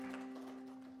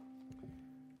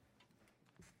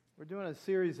We're doing a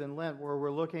series in Lent where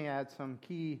we're looking at some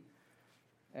key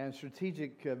and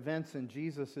strategic events in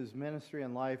Jesus' ministry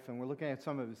and life, and we're looking at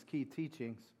some of his key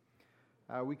teachings.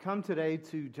 We come today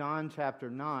to John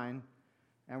chapter 9,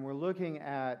 and we're looking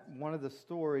at one of the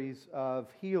stories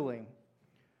of healing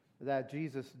that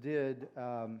Jesus did.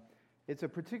 It's a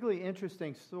particularly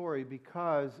interesting story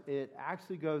because it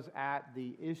actually goes at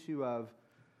the issue of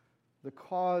the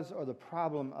cause or the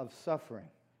problem of suffering,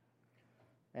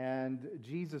 and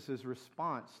Jesus'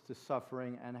 response to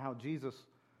suffering and how Jesus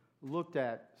looked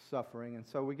at suffering. And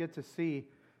so we get to see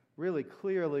really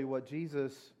clearly what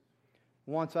Jesus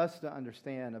wants us to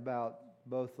understand about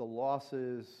both the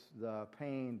losses, the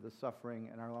pain, the suffering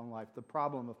in our own life, the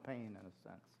problem of pain in a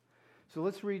sense. So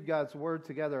let's read God's Word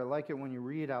together. I like it when you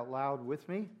read out loud with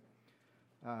me.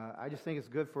 I just think it's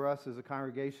good for us as a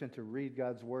congregation to read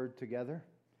God's Word together.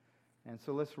 And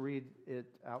so let's read it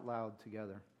out loud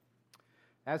together.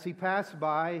 As he passed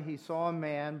by, he saw a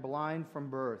man blind from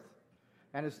birth.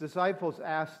 And his disciples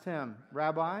asked him,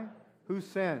 "Rabbi, who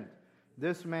sinned,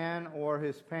 this man or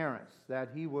his parents, that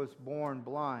he was born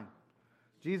blind?"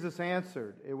 Jesus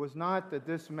answered, "It was not that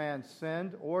this man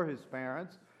sinned or his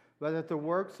parents, but that the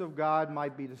works of God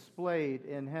might be displayed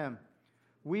in him.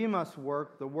 We must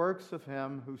work the works of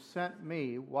him who sent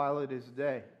me while it is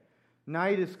day.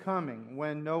 Night is coming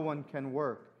when no one can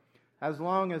work. As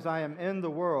long as I am in the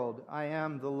world, I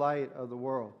am the light of the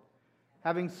world."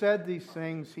 Having said these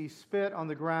things, he spit on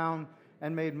the ground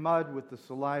and made mud with the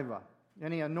saliva.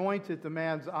 And he anointed the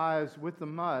man's eyes with the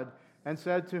mud and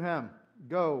said to him,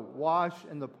 "Go, wash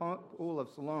in the pool of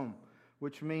Siloam,"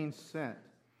 which means sent.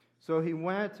 So he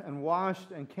went and washed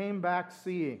and came back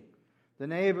seeing. The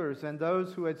neighbors and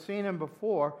those who had seen him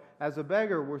before as a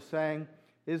beggar were saying,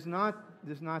 Is not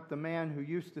the man who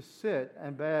used to sit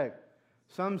and beg?"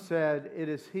 Some said, "It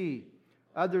is he."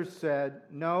 Others said,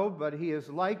 "No, but he is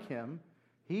like him."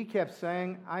 He kept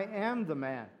saying, "I am the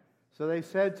man." So they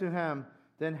said to him,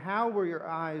 "Then how were your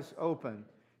eyes opened?"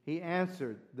 He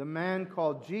answered, "The man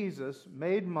called Jesus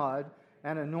made mud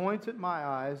and anointed my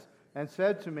eyes and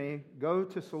said to me, 'Go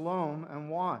to Siloam and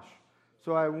wash.'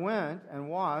 So I went and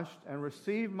washed and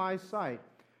received my sight."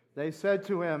 They said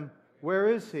to him, "Where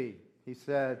is he?" He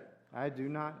said, "I do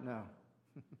not know."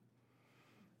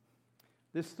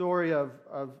 This story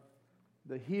of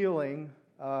the healing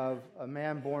of a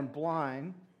man born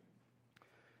blind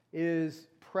is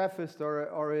prefaced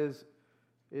or is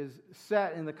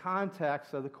set in the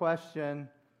context of the question,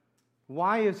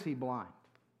 why is he blind?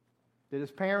 Did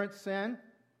his parents sin?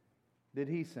 Did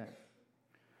he sin?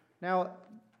 Now,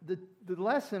 the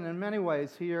lesson in many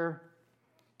ways here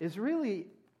is really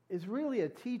a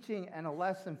teaching and a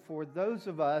lesson for those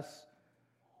of us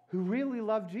who really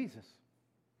love Jesus.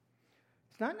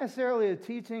 It's not necessarily a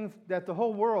teaching that the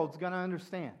whole world's going to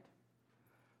understand,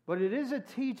 but it is a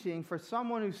teaching for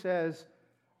someone who says,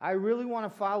 "I really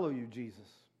want to follow you,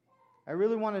 Jesus. I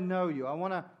really want to know you. I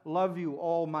want to love you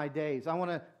all my days. I want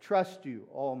to trust you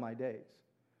all my days."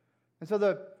 And so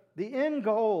the end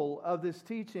goal of this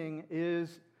teaching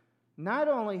is not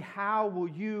only how will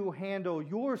you handle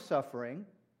your suffering,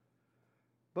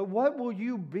 but what will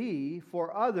you be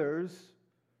for others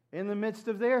in the midst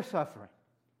of their suffering?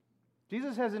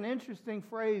 Jesus has an interesting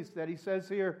phrase that he says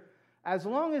here, "As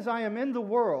long as I am in the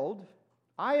world,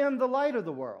 I am the light of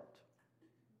the world."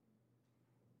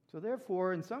 So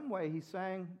therefore, in some way, he's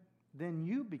saying, then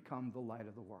you become the light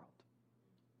of the world.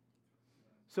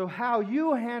 So how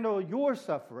you handle your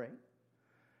suffering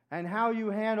and how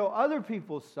you handle other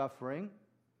people's suffering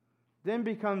then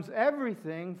becomes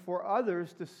everything for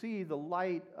others to see the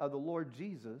light of the Lord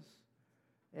Jesus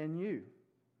in you.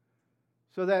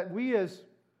 So that we as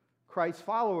Christ's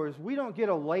followers, we don't get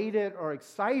elated or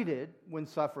excited when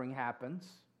suffering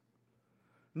happens,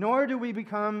 nor do we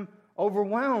become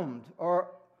overwhelmed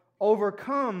or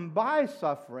overcome by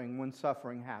suffering when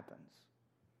suffering happens.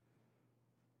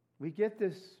 We get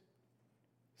this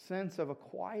sense of a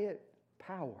quiet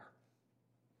power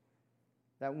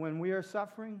that when we are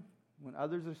suffering, when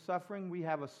others are suffering, we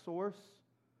have a source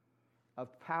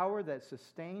of power that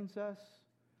sustains us,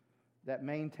 that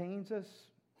maintains us,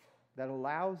 that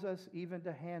allows us even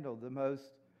to handle the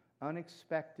most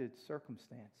unexpected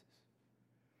circumstances.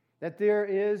 That there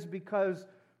is, because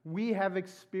we have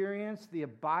experienced the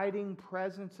abiding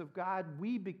presence of God,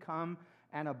 we become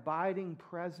an abiding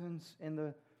presence in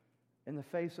the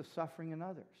face of suffering in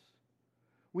others.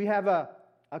 We have a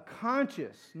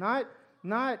conscious, not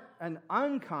an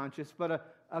unconscious, but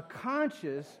a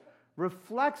conscious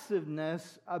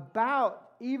reflexiveness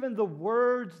about even the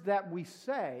words that we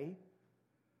say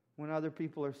when other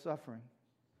people are suffering.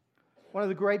 One of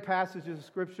the great passages of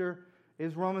Scripture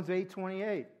is Romans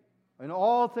 8:28. In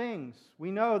all things, we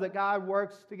know that God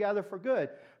works together for good.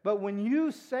 But when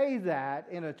you say that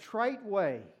in a trite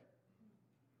way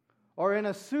or in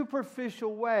a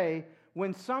superficial way,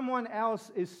 when someone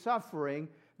else is suffering,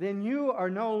 then you are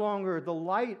no longer the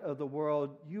light of the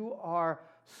world. You are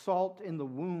salt in the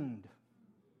wound.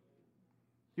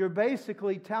 You're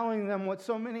basically telling them what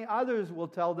so many others will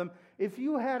tell them. If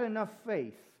you had enough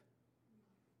faith,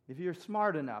 if you're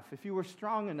smart enough, if you were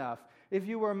strong enough, if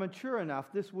you were mature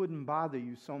enough, this wouldn't bother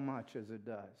you so much as it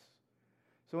does.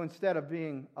 So instead of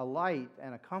being a light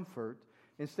and a comfort,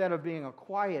 instead of being a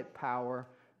quiet power,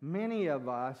 many of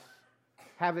us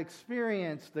have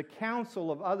experienced the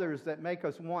counsel of others that make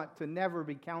us want to never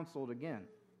be counseled again.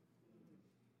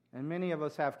 And many of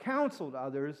us have counseled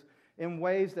others in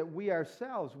ways that we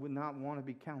ourselves would not want to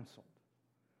be counseled.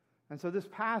 And so this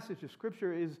passage of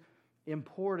Scripture is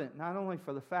important, not only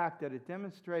for the fact that it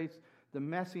demonstrates the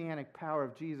messianic power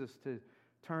of Jesus to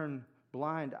turn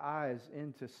blind eyes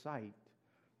into sight,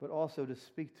 but also to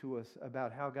speak to us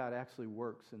about how God actually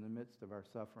works in the midst of our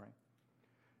suffering.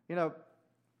 You know,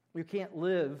 you can't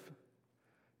live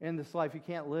in this life, you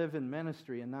can't live in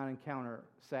ministry and not encounter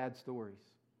sad stories.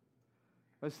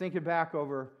 I was thinking back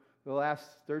over the last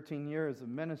 13 years of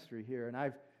ministry here,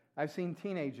 and I've seen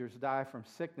teenagers die from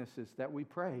sicknesses that we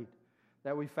prayed,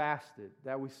 that we fasted,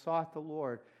 that we sought the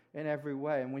Lord in every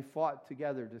way, and we fought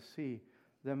together to see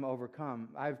them overcome.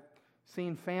 I've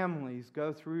seen families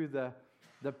go through the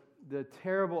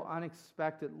terrible,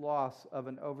 unexpected loss of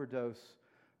an overdose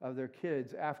of their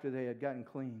kids after they had gotten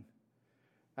clean.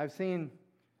 I've seen,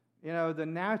 the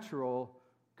natural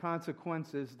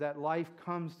consequences that life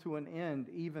comes to an end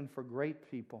even for great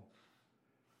people.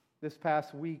 This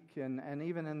past week and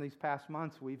even in these past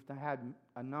months, we've had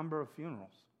a number of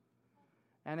funerals.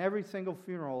 And every single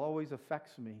funeral always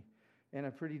affects me in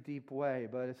a pretty deep way,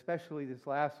 but especially this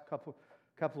last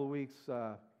couple of weeks,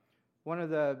 one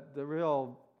of the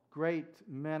real great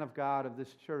men of God of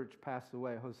this church passed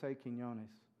away, Jose Quinones.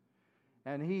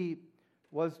 And he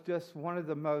was just one of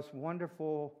the most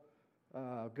wonderful,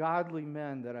 godly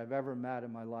men that I've ever met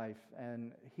in my life.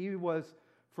 And he was,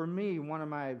 for me, one of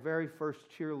my very first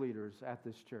cheerleaders at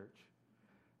this church.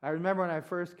 I remember when I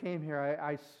first came here,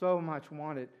 I so much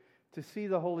wanted to see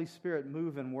the Holy Spirit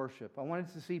move in worship. I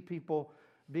wanted to see people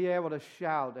be able to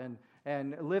shout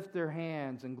and lift their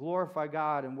hands and glorify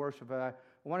God in worship. I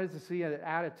wanted to see an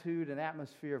attitude and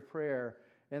atmosphere of prayer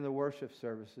in the worship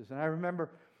services. And I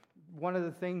remember one of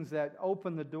the things that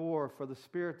opened the door for the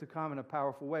Spirit to come in a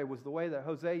powerful way was the way that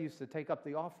Jose used to take up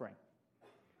the offering.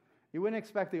 You wouldn't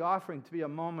expect the offering to be a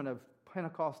moment of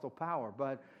Pentecostal power,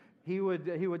 but he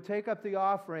would take up the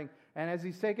offering, and as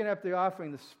he's taking up the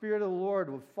offering, the Spirit of the Lord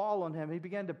would fall on him. He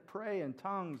began to pray in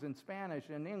tongues, in Spanish,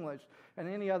 in English, and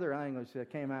any other language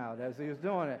that came out as he was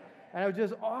doing it. And it was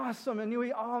just awesome, and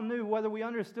we all knew, whether we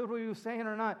understood what he was saying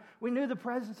or not, we knew the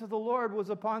presence of the Lord was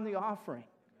upon the offering.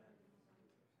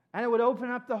 And it would open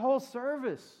up the whole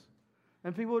service,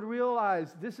 and people would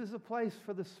realize this is a place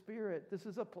for the Spirit. This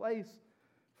is a place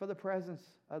for the presence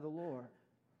of the Lord.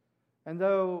 And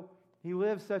though he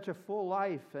lived such a full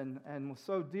life and was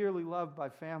so dearly loved by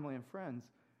family and friends,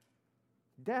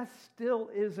 death still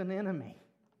is an enemy.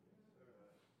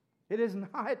 It is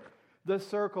not the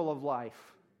circle of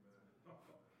life.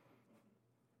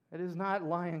 It is not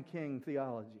Lion King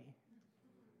theology.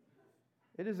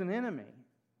 It is an enemy.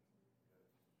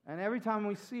 And every time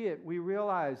we see it, we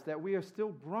realize that we are still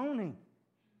groaning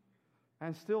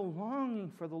and still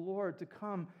longing for the Lord to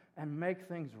come and make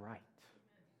things right.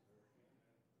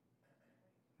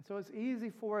 And so it's easy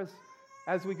for us,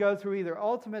 as we go through either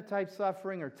ultimate type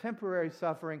suffering or temporary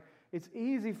suffering, it's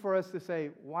easy for us to say,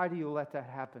 why do you let that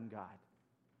happen, God?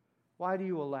 Why do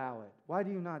you allow it? Why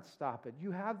do you not stop it?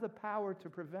 You have the power to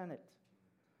prevent it.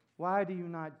 Why do you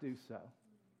not do so?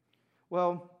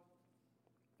 Well,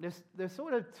 there's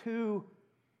sort of two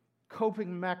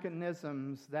coping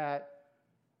mechanisms that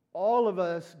all of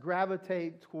us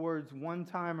gravitate towards one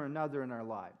time or another in our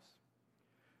lives.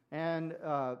 And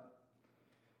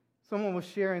someone was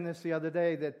sharing this the other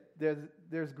day, that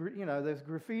there's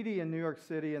graffiti in New York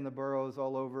City and the boroughs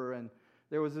all over, and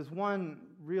there was this one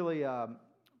really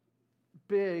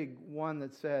big one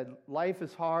that said, "Life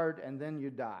is hard and then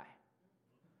you die."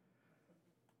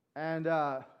 And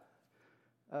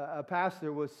a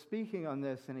pastor was speaking on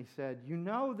this, and he said, you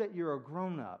know that you're a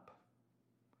grown-up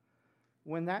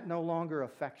when that no longer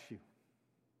affects you.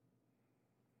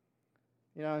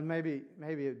 And maybe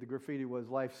the graffiti was,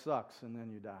 life sucks and then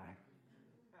you die.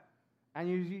 And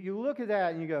you look at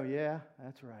that and you go, yeah,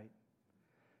 that's right.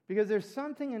 Because there's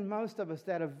something in most of us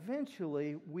that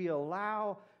eventually we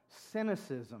allow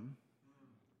cynicism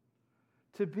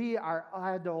to be our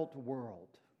adult world.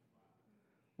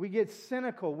 We get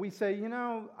cynical. We say,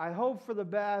 I hope for the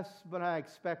best, but I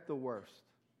expect the worst.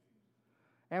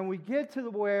 And we get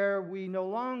to where we no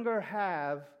longer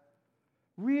have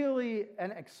really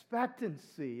an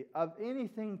expectancy of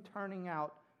anything turning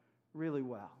out really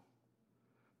well.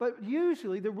 But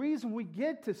usually the reason we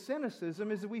get to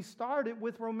cynicism is that we started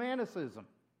with romanticism.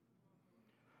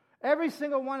 Every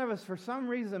single one of us, for some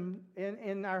reason,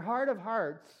 in our heart of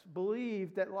hearts,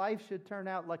 believe that life should turn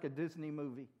out like a Disney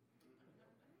movie.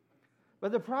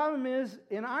 But the problem is,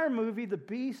 in our movie, the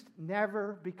beast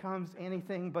never becomes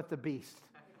anything but the beast.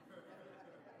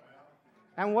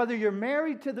 And whether you're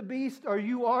married to the beast or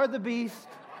you are the beast,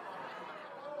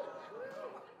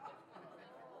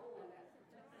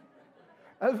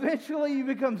 eventually you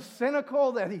become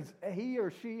cynical that he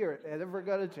or she are ever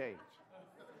going to change.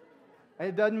 And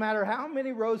it doesn't matter how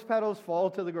many rose petals fall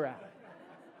to the ground.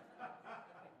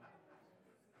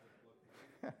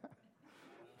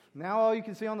 Now all you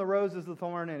can see on the rose is the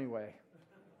thorn anyway.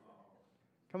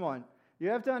 Come on. You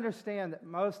have to understand that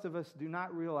most of us do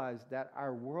not realize that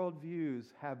our worldviews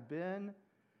have been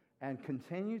and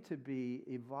continue to be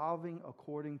evolving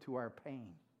according to our pain,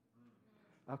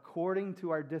 according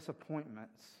to our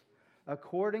disappointments,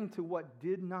 according to what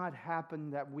did not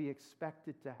happen that we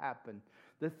expected to happen,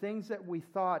 the things that we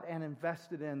thought and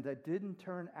invested in that didn't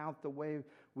turn out the way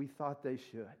we thought they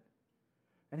should.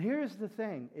 And here's the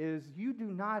thing, is you do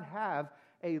not have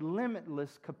a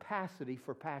limitless capacity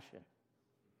for passion.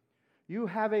 You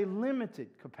have a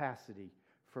limited capacity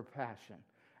for passion.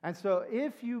 And so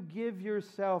if you give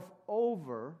yourself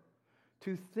over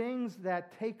to things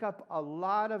that take up a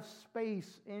lot of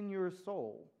space in your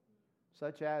soul,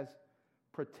 such as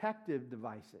protective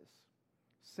devices,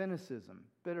 cynicism,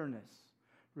 bitterness,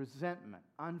 resentment,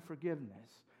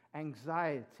 unforgiveness,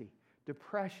 anxiety,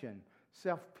 depression,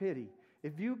 self-pity,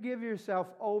 if you give yourself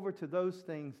over to those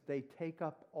things, they take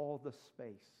up all the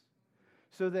space.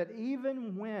 So that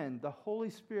even when the Holy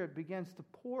Spirit begins to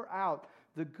pour out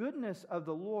the goodness of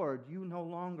the Lord, you no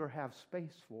longer have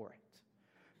space for it.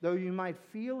 Though you might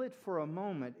feel it for a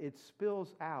moment, it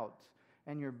spills out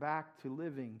and you're back to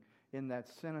living in that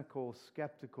cynical,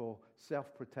 skeptical,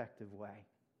 self-protective way.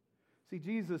 See,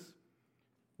 Jesus,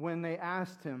 when they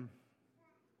asked him,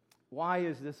 why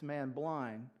is this man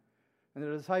blind? And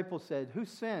the disciples said, who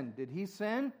sinned? Did he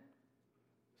sin?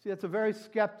 See, that's a very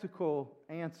skeptical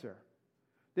answer.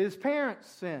 Did his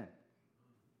parents sin?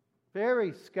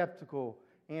 Very skeptical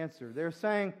answer. They're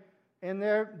saying in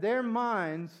their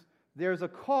minds, there's a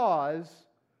cause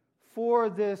for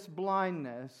this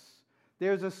blindness.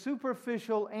 There's a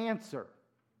superficial answer.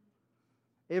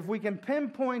 If we can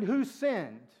pinpoint who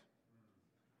sinned,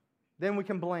 then we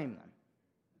can blame them.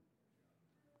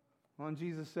 Well, and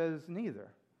Jesus says neither.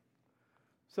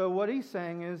 So what he's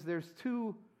saying is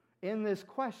in this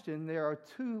question, there are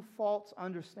two false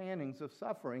understandings of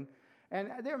suffering.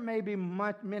 And there may be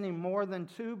many more than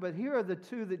two, but here are the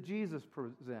two that Jesus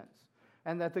presents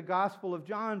and that the Gospel of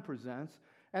John presents.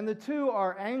 And the two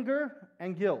are anger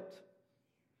and guilt.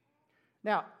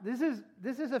 Now, this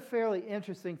is a fairly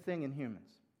interesting thing in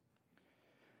humans.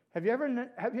 Have you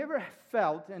ever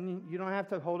felt, and you don't have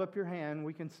to hold up your hand,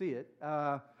 we can see it,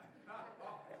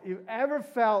 you've ever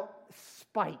felt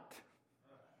spite?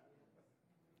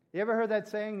 You ever heard that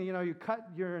saying, you cut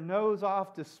your nose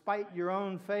off to spite your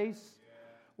own face?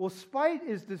 Well, spite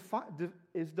is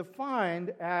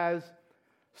defined as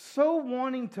so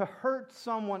wanting to hurt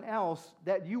someone else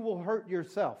that you will hurt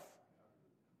yourself.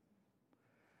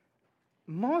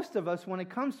 Most of us, when it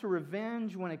comes to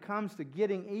revenge, when it comes to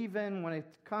getting even, when it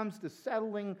comes to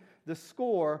settling the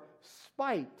score,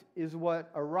 spite is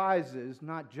what arises,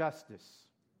 not justice.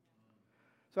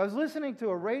 So I was listening to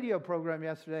a radio program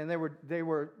yesterday, and they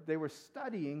were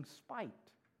studying spite.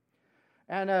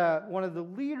 And one of the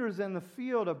leaders in the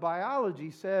field of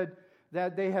biology said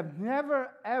that they have never,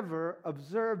 ever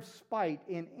observed spite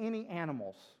in any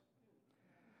animals.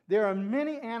 There are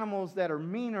many animals that are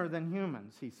meaner than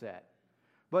humans, he said.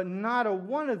 But not a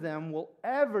one of them will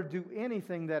ever do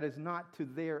anything that is not to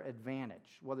their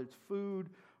advantage, whether it's food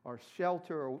or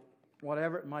shelter or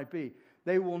whatever it might be.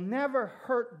 They will never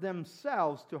hurt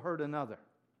themselves to hurt another.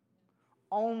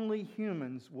 Only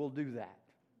humans will do that.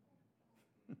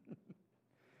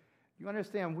 You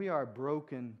understand, we are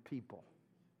broken people.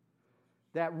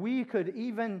 That we could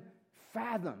even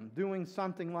fathom doing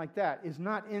something like that is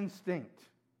not instinct.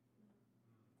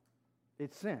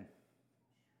 It's sin.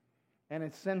 And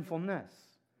it's sinfulness.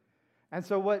 And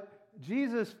so what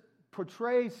Jesus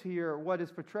portrays here, what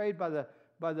is portrayed by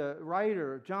the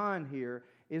writer, John here,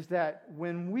 is that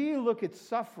when we look at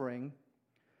suffering,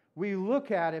 we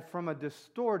look at it from a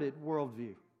distorted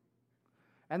worldview.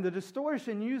 And the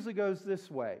distortion usually goes this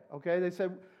way, okay? They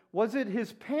said, was it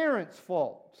his parents'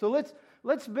 fault? So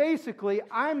let's basically,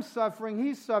 I'm suffering,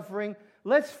 he's suffering,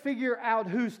 let's figure out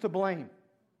who's to blame.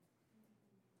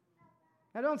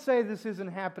 Now don't say this isn't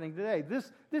happening today.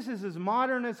 This is as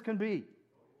modern as can be.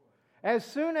 As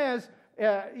soon as,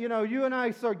 you and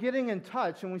I start getting in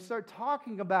touch and we start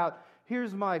talking about,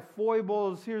 here's my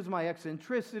foibles, here's my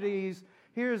eccentricities,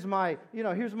 here's my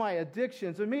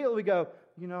addictions, immediately we go,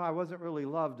 I wasn't really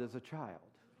loved as a child.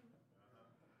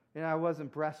 I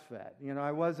wasn't breastfed.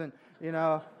 I wasn't,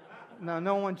 no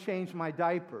one changed my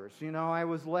diapers. I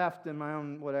was left in my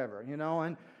own whatever,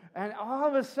 and all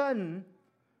of a sudden,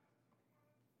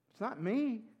 it's not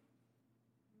me.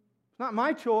 It's not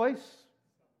my choice.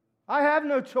 I have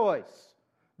no choice.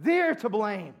 They're to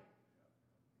blame.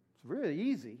 It's really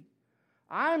easy.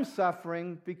 I'm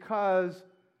suffering because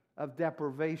of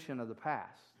deprivation of the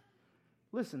past.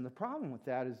 Listen, the problem with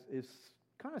that is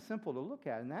kind of simple to look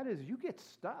at, and that is you get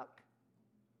stuck.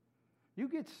 You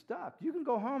get stuck. You can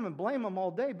go home and blame them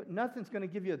all day, but nothing's going to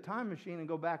give you a time machine and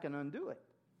go back and undo it.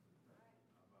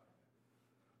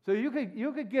 So you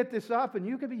could get this up and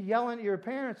you could be yelling at your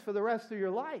parents for the rest of your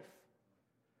life.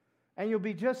 And you'll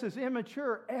be just as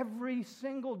immature every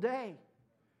single day.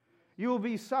 You will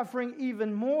be suffering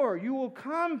even more. You will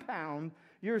compound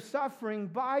your suffering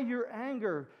by your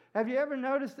anger. Have you ever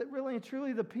noticed that really and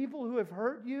truly the people who have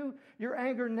hurt you, your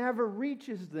anger never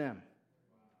reaches them?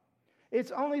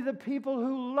 It's only the people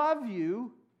who love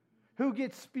you who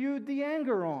get spewed the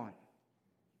anger on.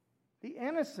 The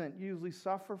innocent usually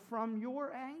suffer from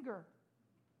your anger.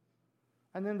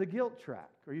 And then the guilt trap.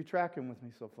 Are you tracking with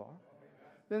me so far?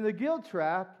 Then the guilt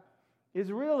trap is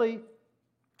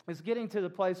getting to the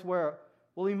place where,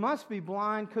 well, he must be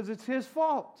blind because it's his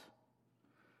fault.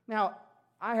 Now,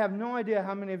 I have no idea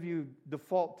how many of you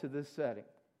default to this setting.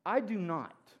 I do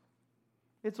not.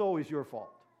 It's always your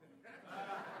fault.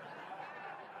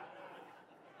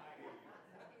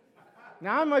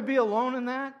 Now, I might be alone in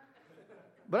that,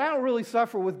 but I don't really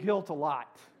suffer with guilt a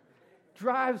lot.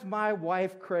 Drives my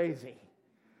wife crazy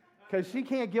because she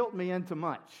can't guilt me into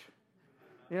much.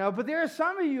 But there are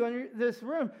some of you in this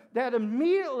room that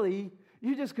immediately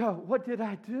you just go, what did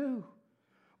I do?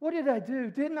 What did I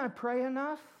do? Didn't I pray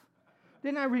enough?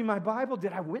 Didn't I read my Bible?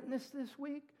 Did I witness this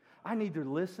week? I need to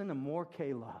listen to more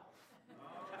K-Love.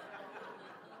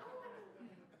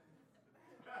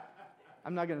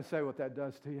 I'm not going to say what that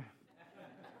does to you.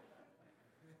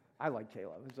 I like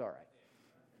K-Love. It's all right.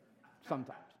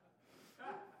 Sometimes.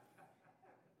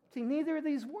 See, neither of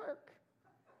these work.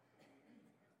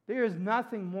 There is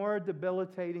nothing more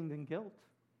debilitating than guilt.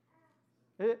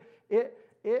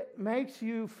 It makes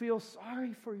you feel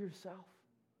sorry for yourself.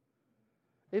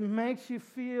 It makes you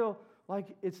feel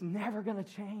like it's never going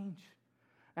to change.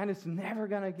 And it's never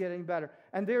going to get any better.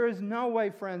 And there is no way,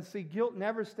 friends, see, guilt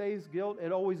never stays guilt.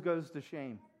 It always goes to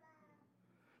shame.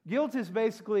 Guilt is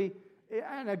basically,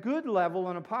 at a good level,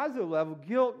 on a positive level,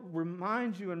 guilt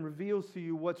reminds you and reveals to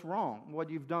you what's wrong, what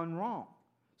you've done wrong,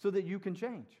 so that you can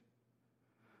change.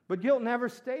 But guilt never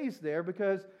stays there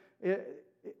because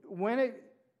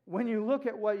when you look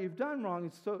at what you've done wrong,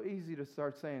 it's so easy to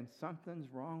start saying,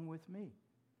 something's wrong with me,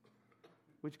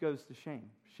 which goes to shame.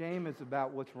 Shame is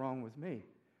about what's wrong with me.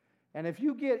 And if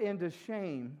you get into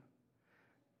shame,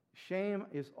 shame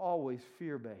is always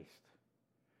fear-based.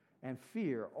 And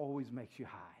fear always makes you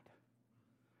hide.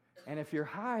 And if you're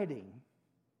hiding,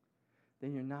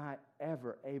 then you're not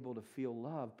ever able to feel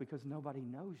love because nobody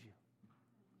knows you.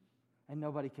 And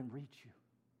nobody can reach you.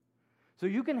 So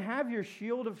you can have your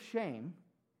shield of shame,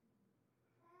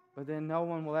 but then no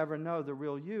one will ever know the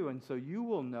real you. And so you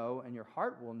will know, and your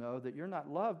heart will know, that you're not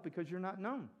loved because you're not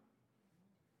known.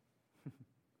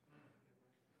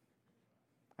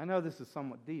 I know this is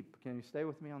somewhat deep. Can you stay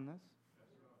with me on this?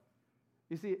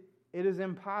 You see, it is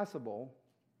impossible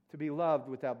to be loved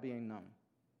without being known.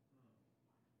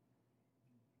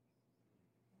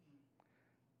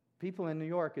 People in New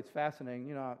York, it's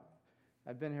fascinating.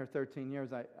 I've been here 13 years.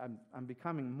 I'm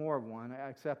becoming more of one,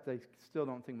 except they still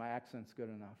don't think my accent's good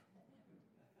enough.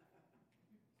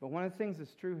 But one of the things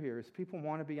that's true here is people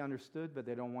want to be understood, but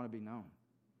they don't want to be known.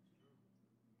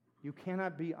 You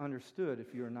cannot be understood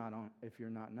if you're not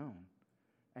known.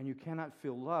 And you cannot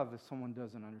feel love if someone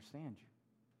doesn't understand you.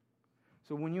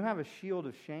 So when you have a shield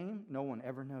of shame, no one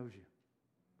ever knows you.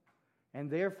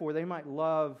 And therefore, they might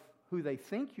love who they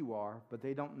think you are, but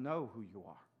they don't know who you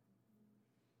are.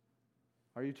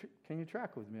 Can you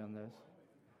track with me on this?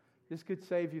 This could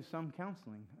save you some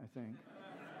counseling, I think.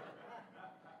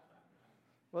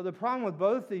 Well, the problem with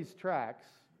both these tracks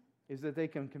is that they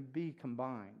can be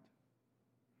combined.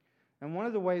 And one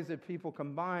of the ways that people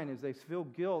combine is they feel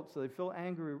guilt, so they feel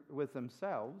angry with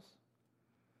themselves.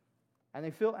 And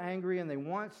they feel angry and they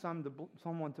want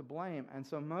someone to blame. And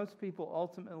so most people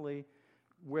ultimately,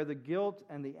 where the guilt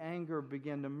and the anger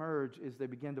begin to merge, is they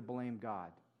begin to blame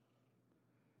God.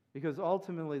 Because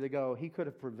ultimately they go, He could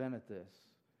have prevented this.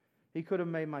 He could have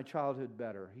made my childhood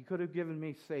better. He could have given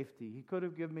me safety. He could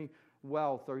have given me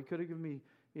wealth, or He could have given me,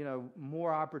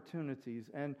 more opportunities.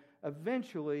 And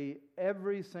eventually,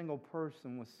 every single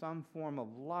person with some form of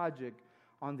logic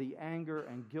on the anger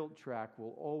and guilt track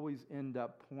will always end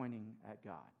up pointing at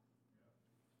God.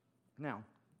 Now,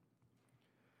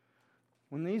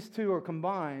 when these two are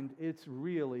combined, it's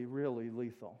really, really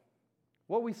lethal.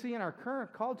 What we see in our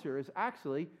current culture is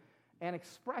actually an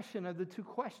expression of the two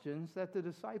questions that the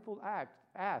disciples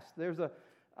asked. There's a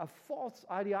false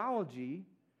ideology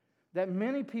that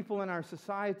many people in our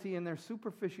society, in their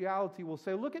superficiality, will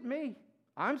say, look at me,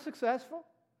 I'm successful,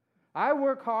 I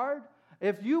work hard.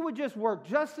 If you would just work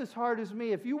just as hard as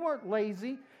me, if you weren't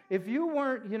lazy, if you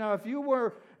weren't, if you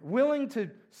were willing to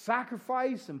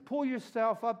sacrifice and pull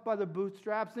yourself up by the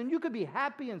bootstraps, then you could be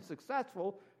happy and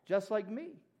successful just like me.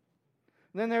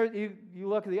 And then you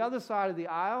look at the other side of the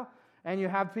aisle, and you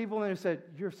have people that say,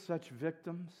 you're such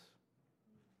victims.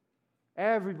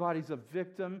 Everybody's a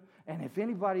victim, and if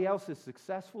anybody else is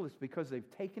successful, it's because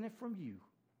they've taken it from you.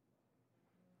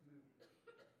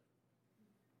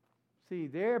 See,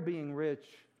 their being rich,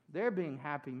 their being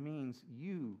happy means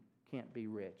you can't be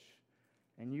rich,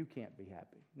 and you can't be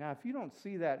happy. Now, if you don't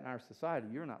see that in our society,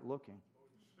 you're not looking.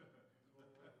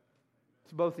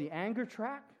 It's both the anger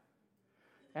track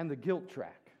and the guilt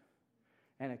track.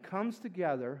 And it comes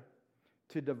together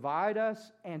to divide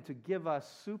us and to give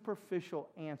us superficial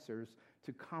answers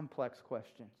to complex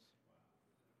questions.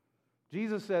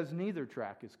 Jesus says neither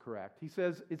track is correct. He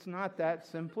says it's not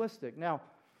that simplistic. Now,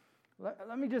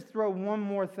 let me just throw one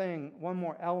more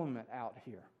element out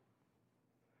here.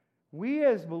 We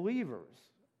as believers,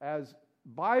 as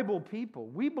Bible people,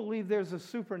 we believe there's a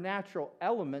supernatural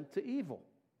element to evil.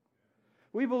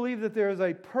 We believe that there is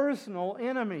a personal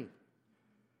enemy.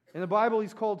 In the Bible,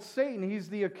 he's called Satan. He's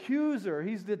the accuser.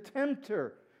 He's the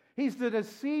tempter. He's the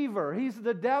deceiver. He's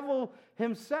the devil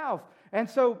himself. And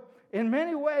so, in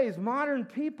many ways, modern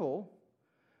people,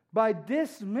 by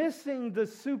dismissing the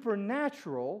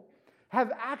supernatural,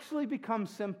 have actually become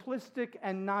simplistic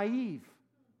and naive.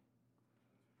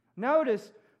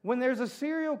 Notice, when there's a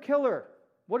serial killer,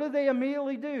 what do they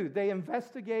immediately do? They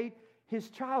investigate his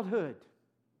childhood.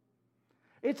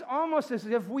 It's almost as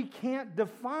if we can't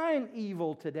define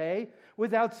evil today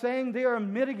without saying there are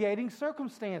mitigating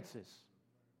circumstances.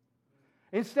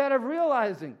 Instead of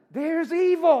realizing there's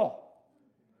evil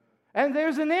and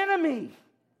there's an enemy.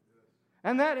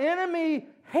 And that enemy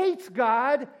hates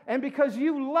God, and because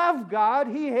you love God,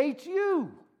 he hates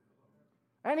you.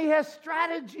 And he has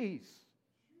strategies.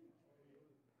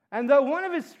 And though one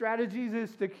of his strategies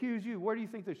is to accuse you, where do you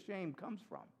think the shame comes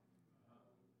from?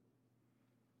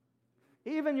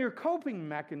 Even your coping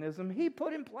mechanism, he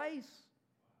put in place.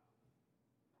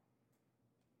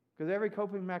 Because every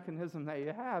coping mechanism that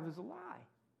you have is a lie.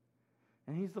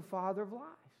 And he's the father of lies.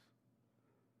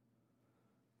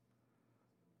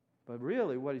 But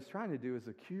really, what he's trying to do is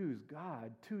accuse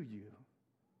God to you.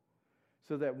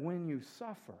 So that when you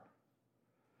suffer,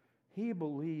 he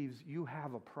believes you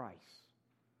have a price.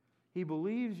 He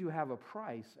believes you have a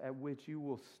price at which you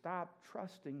will stop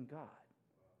trusting God.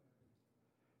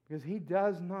 Because he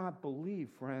does not believe,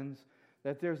 friends,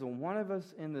 that there's a one of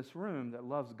us in this room that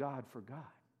loves God for God.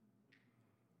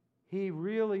 He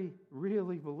really,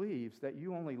 really believes that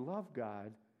you only love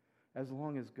God as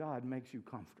long as God makes you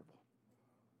comfortable.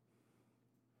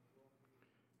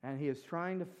 And he is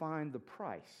trying to find the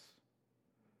price.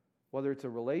 Whether it's a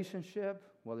relationship,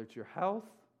 whether it's your health,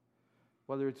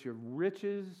 whether it's your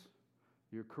riches,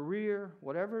 your career,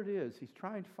 whatever it is, he's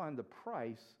trying to find the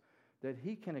price that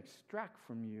he can extract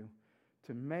from you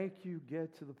to make you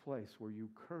get to the place where you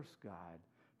curse God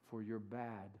for your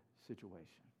bad situation.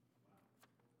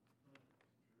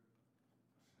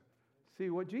 See,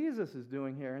 what Jesus is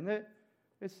doing here, and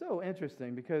it's so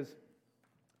interesting because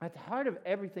at the heart of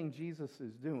everything Jesus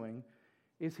is doing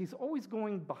is he's always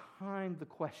going behind the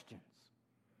questions.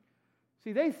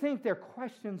 See, they think their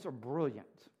questions are brilliant.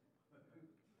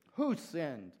 Who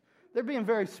sinned? They're being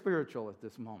very spiritual at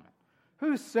this moment.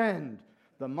 Who sinned?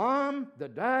 The mom, the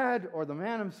dad, or the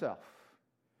man himself?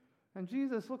 And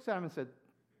Jesus looks at him and said,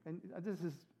 and this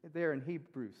is there in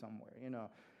Hebrew somewhere,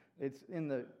 It's in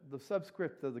the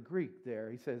subscript of the Greek there.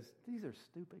 He says, these are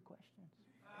stupid questions.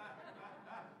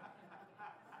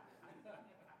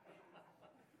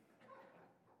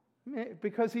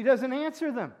 Because he doesn't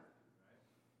answer them.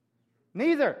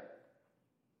 Neither.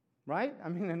 Right? I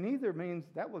mean, and neither means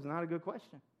that was not a good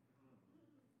question.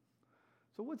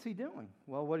 So what's he doing?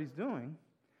 Well, what he's doing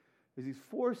is he's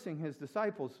forcing his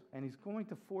disciples, and he's going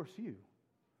to force you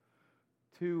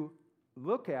to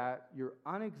look at your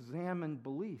unexamined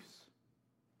beliefs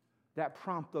that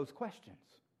prompt those questions.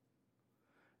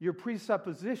 Your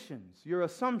presuppositions, your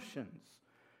assumptions,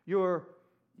 your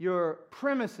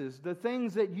premises, the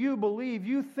things that you believe,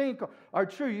 you think are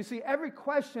true. You see, every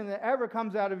question that ever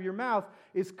comes out of your mouth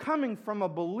is coming from a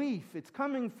belief. It's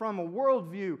coming from a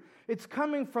worldview. It's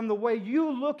coming from the way you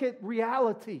look at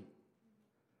reality.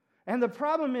 And the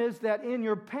problem is that in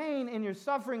your pain, in your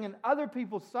suffering, and other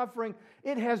people's suffering,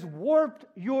 it has warped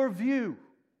your view.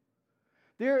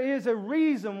 There is a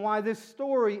reason why this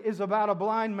story is about a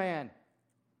blind man.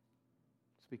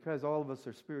 It's because all of us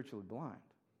are spiritually blind.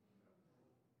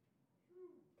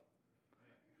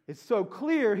 It's so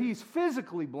clear he's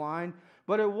physically blind,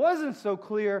 but it wasn't so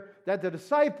clear that the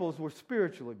disciples were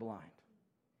spiritually blind.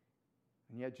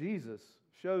 And yet Jesus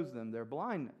shows them their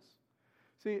blindness.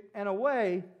 See, in a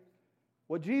way,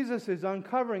 what Jesus is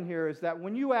uncovering here is that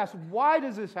when you ask, why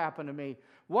does this happen to me?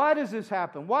 Why does this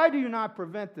happen? Why do you not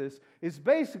prevent this? It's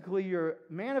basically you're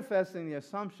manifesting the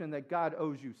assumption that God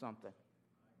owes you something.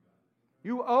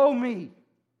 You owe me.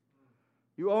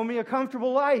 You owe me a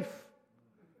comfortable life.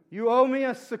 You owe me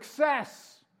a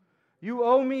success. You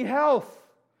owe me health.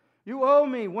 You owe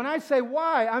me. When I say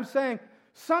why, I'm saying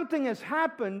something has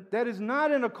happened that is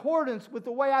not in accordance with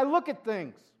the way I look at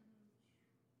things.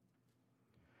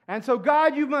 And so,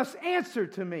 God, you must answer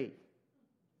to me.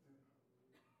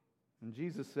 And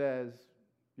Jesus says,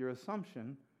 your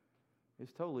assumption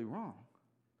is totally wrong.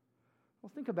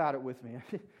 Well, think about it with me.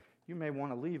 You may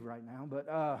want to leave right now, but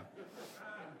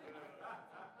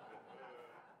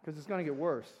because it's going to get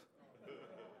worse.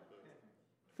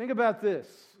 Think about this.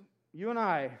 You and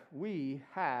I, we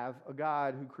have a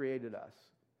God who created us.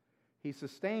 He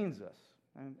sustains us.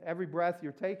 And every breath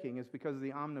you're taking is because of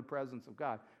the omnipresence of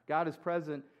God. God is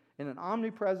present in an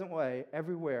omnipresent way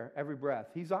everywhere, every breath.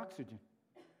 He's oxygen.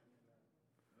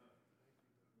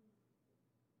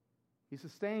 He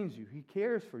sustains you. He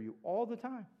cares for you all the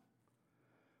time.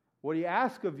 What He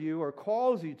asks of you or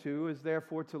calls you to is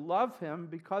therefore to love Him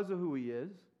because of who He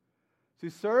is, to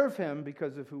serve Him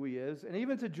because of who He is, and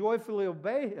even to joyfully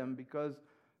obey Him because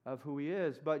of who He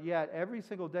is. But yet, every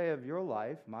single day of your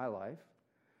life, my life,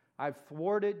 I've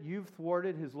thwarted, you've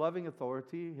thwarted His loving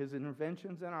authority, His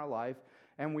interventions in our life,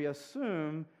 and we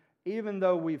assume, even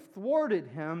though we've thwarted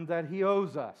Him, that He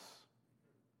owes us.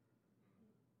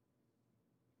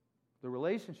 The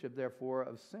relationship, therefore,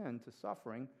 of sin to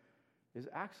suffering is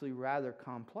actually rather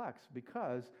complex,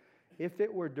 because if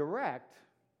it were direct,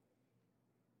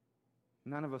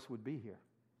 none of us would be here.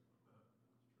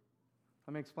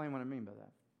 Let me explain what I mean by that.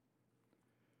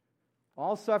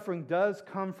 All suffering does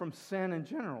come from sin in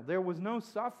general. There was no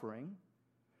suffering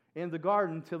in the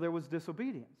garden until there was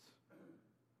disobedience.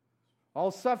 All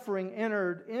suffering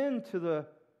entered into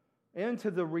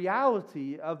the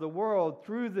reality of the world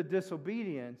through the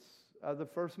disobedience of the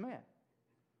first man.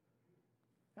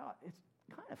 Now, it's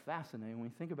kind of fascinating when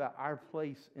you think about our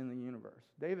place in the universe.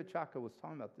 David Chaka was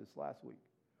talking about this last week.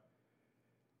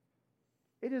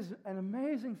 It is an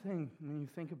amazing thing when you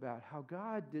think about how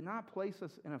God did not place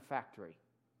us in a factory.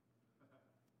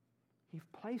 He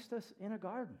placed us in a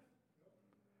garden.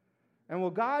 And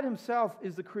while God Himself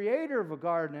is the creator of a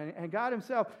garden, and God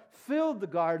Himself filled the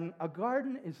garden, a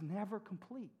garden is never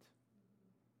complete.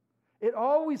 It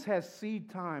always has seed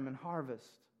time and harvest.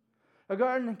 A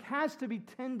garden has to be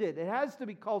tended. It has to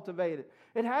be cultivated.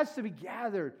 It has to be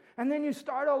gathered. And then you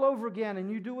start all over again and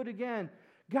you do it again.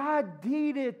 God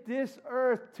deeded this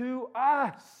earth to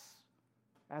us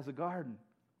as a garden.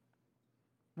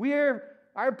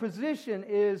 Our position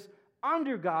is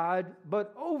under God,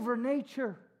 but over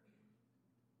nature.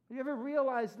 Have you ever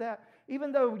realized that?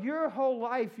 Even though your whole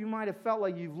life you might have felt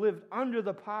like you've lived under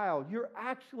the pile, you're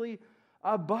actually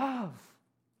above.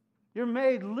 You're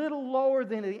made little lower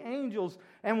than the angels.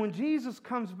 And when Jesus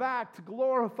comes back to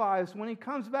glorify us, when He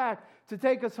comes back to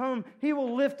take us home, He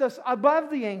will lift us above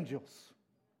the angels.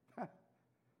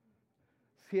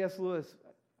 C.S. Lewis,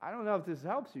 I don't know if this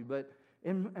helps you, but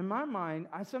in my mind,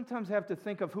 I sometimes have to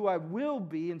think of who I will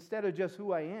be instead of just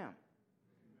who I am.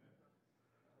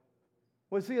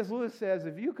 What C.S. Lewis says,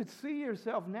 if you could see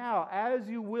yourself now as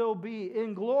you will be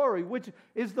in glory, which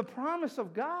is the promise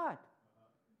of God.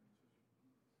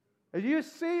 If you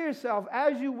see yourself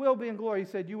as you will be in glory,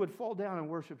 he said, you would fall down and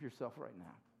worship yourself right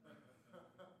now.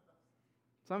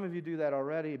 Some of you do that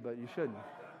already, but you shouldn't.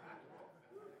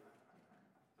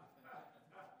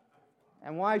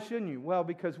 And why shouldn't you? Well,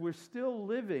 because we're still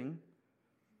living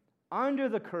under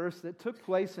the curse that took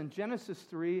place in Genesis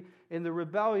 3 in the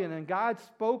rebellion. And God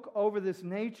spoke over this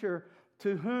nature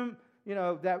to whom,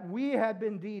 that we had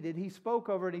been deeded. He spoke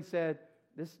over it. He said,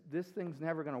 this thing's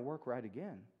never going to work right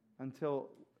again until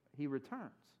He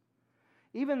returns.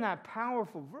 Even that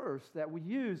powerful verse that we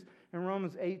use in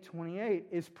Romans 8:28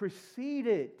 is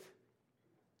preceded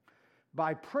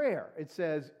by prayer. It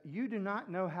says, you do not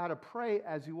know how to pray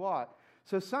as you ought.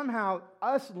 So somehow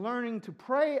us learning to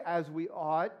pray as we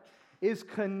ought is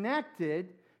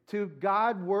connected to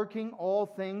God working all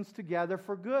things together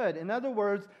for good. In other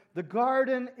words, the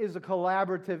garden is a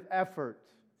collaborative effort.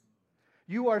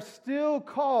 You are still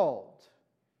called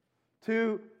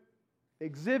to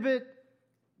exhibit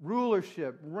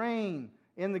rulership, reign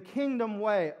in the kingdom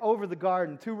way over the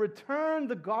garden, to return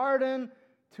the garden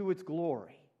to its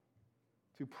glory,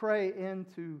 to pray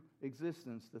into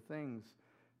existence the things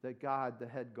that God, the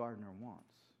head gardener, wants.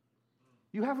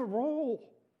 You have a role.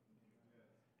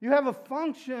 You have a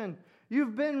function.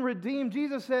 You've been redeemed.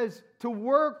 Jesus says to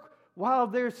work while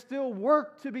there's still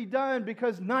work to be done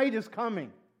because night is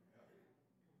coming.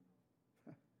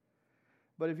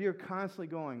 But if you're constantly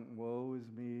going, woe is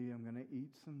me, I'm going to eat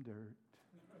some dirt.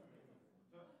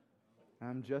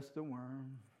 I'm just a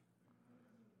worm.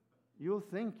 You'll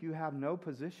think you have no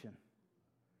position,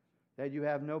 that you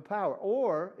have no power.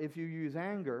 Or if you use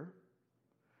anger,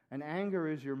 and anger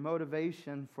is your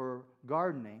motivation for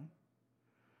gardening,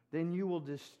 then you will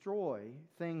destroy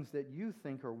things that you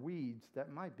think are weeds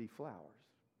that might be flowers.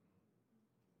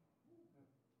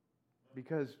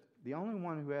 Because the only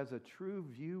one who has a true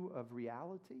view of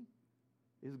reality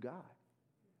is God.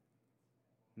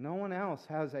 No one else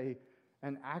has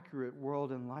an accurate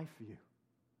world and life view.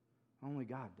 Only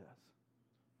God does.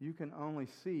 You can only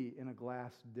see in a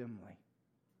glass dimly.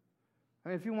 I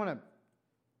mean, if you want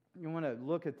to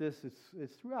look at this,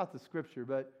 it's throughout the Scripture,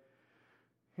 but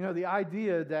the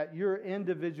idea that your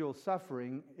individual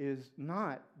suffering is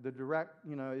not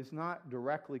is not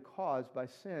directly caused by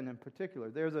sin in particular.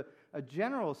 There's a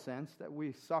general sense that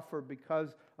we suffer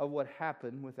because of what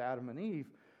happened with Adam and Eve,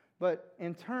 but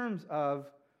in terms of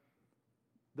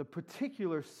the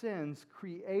particular sins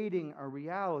creating a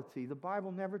reality, the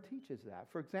Bible never teaches that.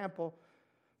 For example,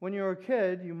 when you were a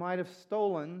kid, you might have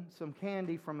stolen some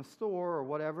candy from a store or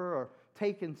whatever, or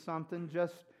taken something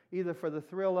just either for the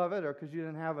thrill of it or because you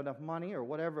didn't have enough money or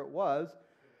whatever it was.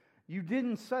 You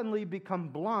didn't suddenly become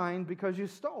blind because you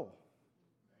stole.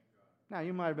 Now,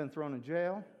 you might have been thrown in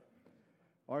jail,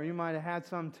 or you might have had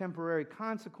some temporary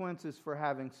consequences for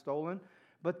having stolen,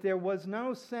 but there was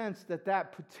no sense that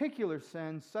that particular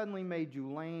sin suddenly made you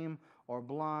lame or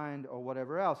blind or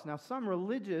whatever else. Now, some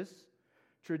religious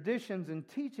traditions and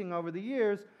teaching over the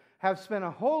years have spent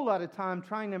a whole lot of time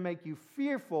trying to make you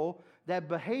fearful that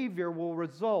behavior will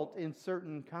result in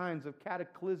certain kinds of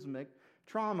cataclysmic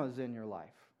traumas in your life.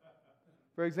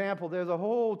 For example, there's a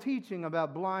whole teaching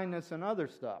about blindness and other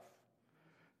stuff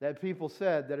that people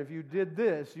said that if you did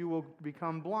this, you will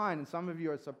become blind. And some of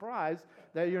you are surprised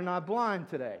that you're not blind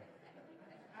today.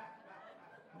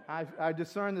 I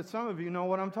discern that some of you know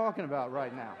what I'm talking about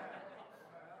right now.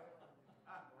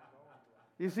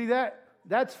 You see,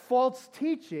 that's false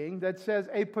teaching that says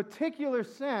a particular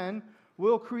sin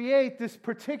will create this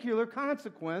particular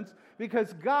consequence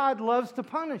because God loves to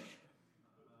punish.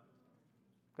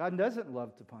 God doesn't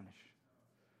love to punish.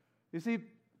 You see,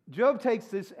 Job takes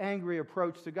this angry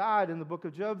approach to God in the book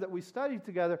of Job that we studied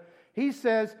together. He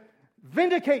says,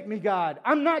 vindicate me, God.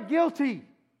 I'm not guilty.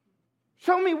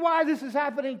 Show me why this is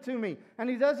happening to me. And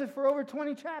he does it for over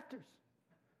 20 chapters.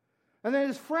 And then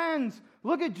his friends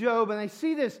look at Job and they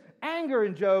see this anger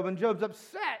in Job, and Job's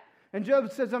upset. And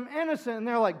Job says, I'm innocent. And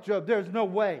they're like, Job, there's no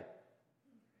way.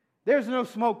 There's no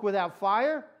smoke without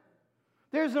fire.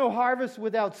 There's no harvest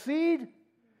without seed.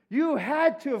 You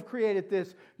had to have created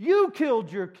this. You killed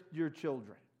your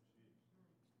children.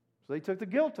 So they took the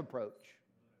guilt approach.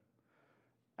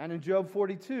 And in Job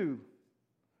 42,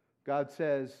 God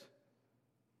says,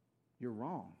 you're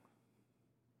wrong.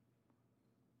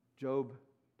 Job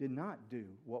did not do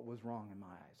what was wrong in my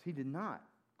eyes. He did not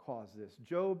cause this.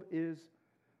 Job is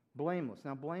blameless.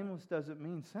 Now, blameless doesn't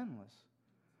mean sinless.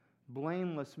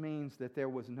 Blameless means that there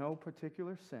was no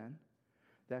particular sin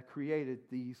that created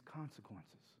these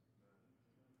consequences.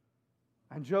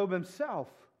 And Job himself,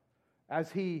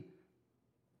 as he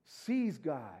sees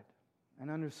God and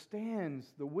understands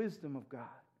the wisdom of God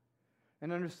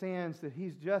and understands that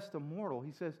he's just a mortal,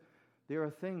 he says, there are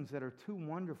things that are too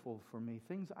wonderful for me,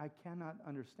 things I cannot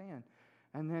understand.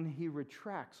 And then he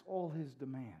retracts all his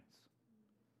demands.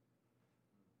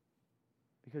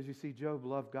 Because you see, Job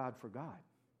loved God for God.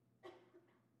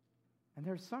 And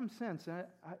there's some sense, and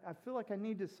I feel like I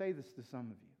need to say this to some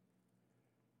of you.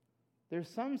 There's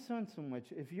some sense in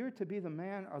which if you're to be the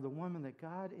man or the woman that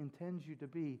God intends you to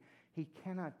be, He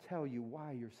cannot tell you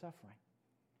why you're suffering.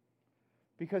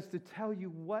 Because to tell you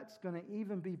what's going to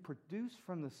even be produced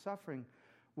from the suffering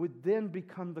would then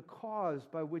become the cause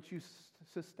by which you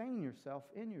sustain yourself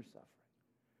in your suffering.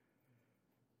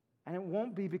 And it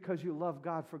won't be because you love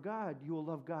God for God. You will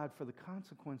love God for the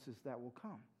consequences that will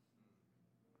come.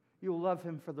 You will love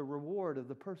Him for the reward of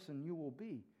the person you will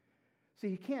be. See,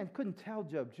 He couldn't tell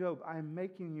Job, I'm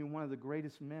making you one of the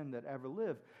greatest men that ever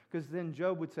lived. Because then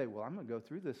Job would say, well, I'm going to go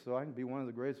through this so I can be one of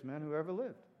the greatest men who ever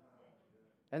lived.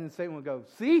 And then Satan would go,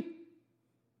 see?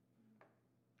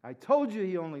 I told you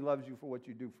He only loves you for what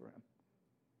you do for Him.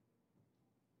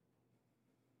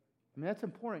 I mean, that's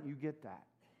important you get that.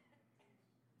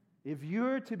 If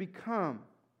you're to become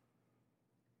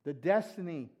the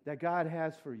destiny that God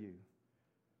has for you,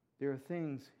 there are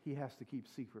things He has to keep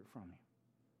secret from you.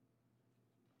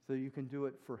 So you can do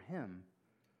it for Him,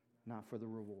 not for the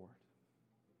reward.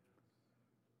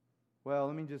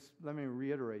 Well, let me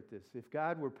reiterate this. If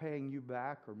God were paying you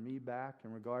back or me back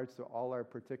in regards to all our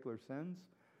particular sins,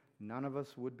 none of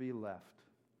us would be left.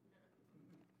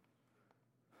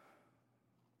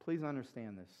 Please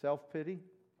understand this. Self-pity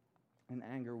and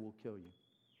anger will kill you.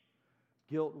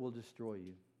 Guilt will destroy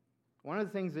you. One of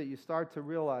the things that you start to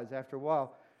realize after a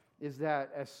while is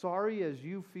that as sorry as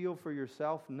you feel for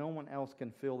yourself, no one else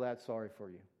can feel that sorry for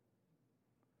you.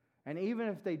 And even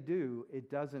if they do,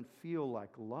 it doesn't feel like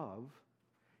love.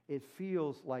 It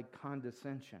feels like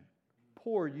condescension.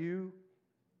 Poor you.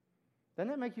 Doesn't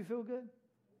that make you feel good?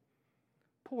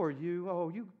 Poor you.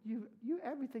 Oh, you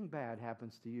everything bad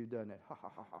happens to you, doesn't it? Ha ha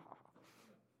ha ha ha.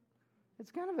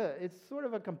 It's sort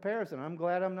of a comparison. I'm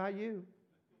glad I'm not you.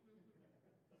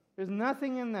 There's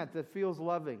nothing in that feels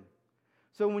loving.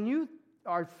 So when you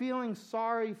are feeling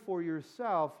sorry for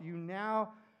yourself, you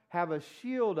now have a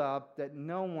shield up that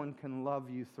no one can love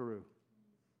you through.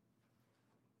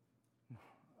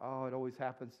 Oh, it always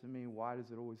happens to me. Why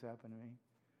does it always happen to me?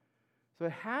 So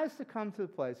it has to come to the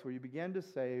place where you begin to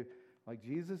say, like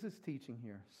Jesus is teaching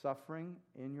here, suffering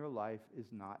in your life is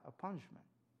not a punishment.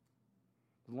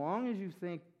 As long as you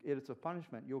think it's a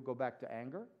punishment, you'll go back to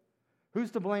anger.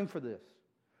 Who's to blame for this?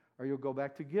 Or you'll go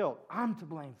back to guilt. I'm to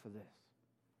blame for this.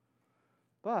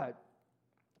 But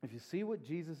if you see what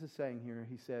Jesus is saying here,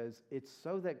 He says, it's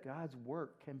so that God's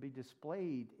work can be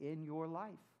displayed in your life.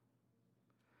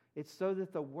 It's so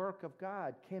that the work of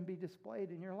God can be displayed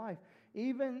in your life.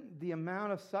 Even the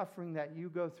amount of suffering that you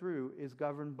go through is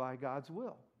governed by God's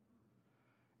will.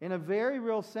 In a very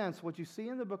real sense, what you see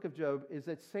in the book of Job is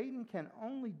that Satan can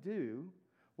only do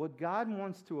what God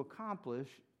wants to accomplish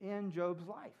in Job's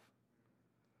life.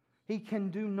 He can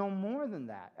do no more than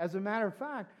that. As a matter of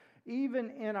fact,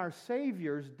 even in our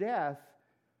Savior's death,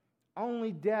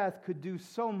 only death could do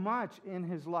so much in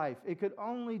His life. It could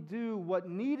only do what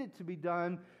needed to be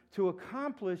done to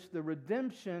accomplish the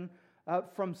redemption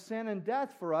from sin and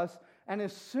death for us. And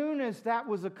as soon as that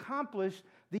was accomplished,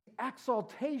 the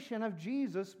exaltation of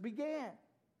Jesus began.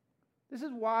 This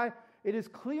is why it is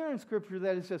clear in Scripture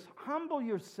that it says, humble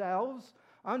yourselves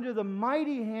under the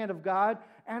mighty hand of God,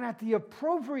 and at the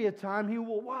appropriate time He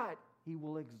will what? He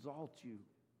will exalt you.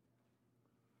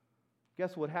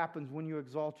 Guess what happens when you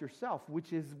exalt yourself?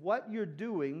 Which is what you're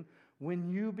doing when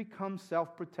you become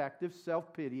self-protective,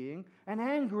 self-pitying, and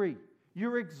angry.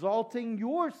 You're exalting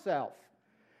yourself.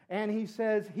 And He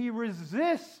says He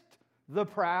resists the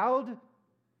proud,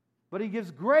 but He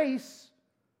gives grace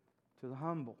to the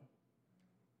humble.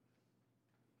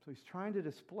 So He's trying to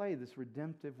display this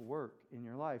redemptive work in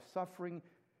your life. Suffering,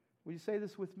 will you say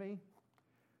this with me?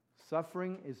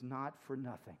 Suffering is not for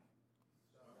nothing.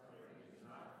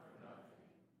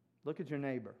 Look at your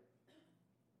neighbor.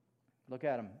 Look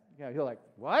at him. Yeah, you're like,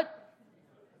 what?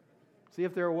 See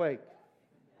if they're awake.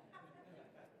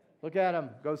 Look at him.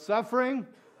 Go, suffering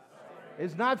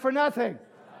is not for nothing.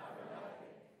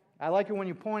 I like it when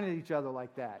you point at each other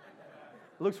like that.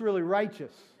 It looks really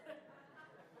righteous.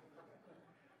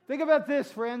 Think about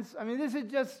this, friends. I mean, this is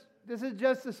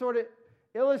just to sort of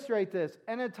illustrate this.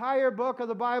 An entire book of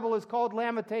the Bible is called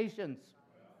Lamentations.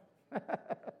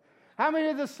 How many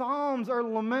of the Psalms are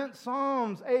lament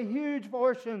Psalms? A huge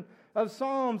portion of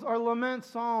Psalms are lament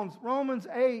Psalms. Romans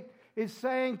 8 is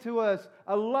saying to us,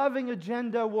 a loving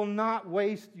agenda will not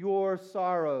waste your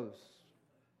sorrows.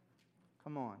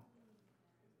 Come on.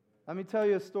 Let me tell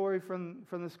you a story from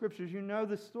the Scriptures. You know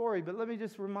the story, but let me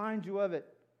just remind you of it.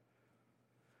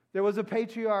 There was a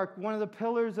patriarch, one of the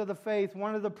pillars of the faith,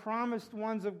 one of the promised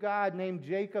ones of God named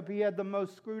Jacob. He had the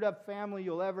most screwed up family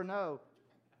you'll ever know.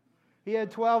 He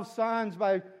had 12 sons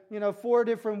by, 4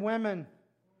 different women.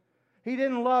 He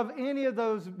didn't love any of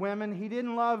those women. He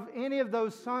didn't love any of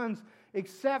those sons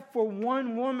except for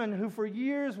one woman who for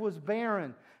years was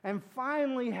barren and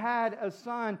finally had a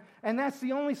son. And that's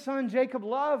the only son Jacob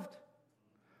loved.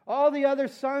 All the other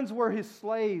sons were his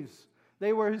slaves.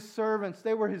 They were his servants.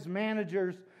 They were his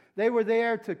managers. They were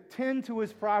there to tend to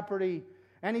his property.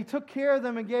 And he took care of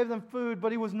them and gave them food,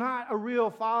 but he was not a real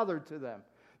father to them.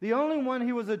 The only one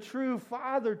he was a true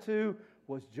father to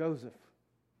was Joseph.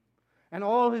 And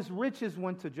all his riches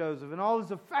went to Joseph, and all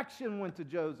his affection went to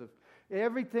Joseph.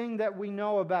 Everything that we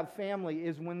know about family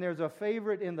is when there's a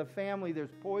favorite in the family,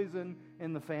 there's poison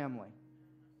in the family.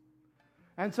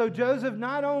 And so Joseph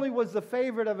not only was the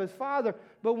favorite of his father,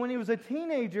 but when he was a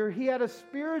teenager, he had a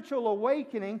spiritual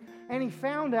awakening, and he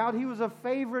found out he was a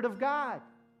favorite of God.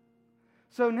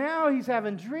 So now he's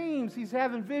having dreams, he's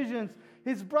having visions.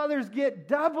 His brothers get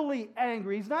doubly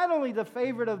angry. He's not only the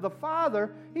favorite of the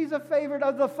father, he's a favorite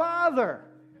of the father.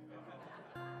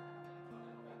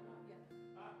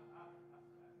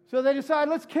 So they decide,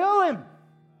 let's kill him.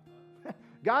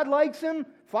 God likes him,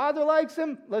 father likes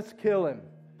him, let's kill him.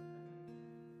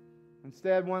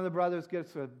 Instead, one of the brothers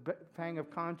gets a pang of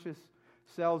conscience,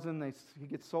 sells him, he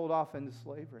gets sold off into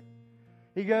slavery.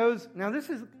 He goes, now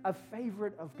this is a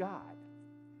favorite of God.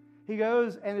 He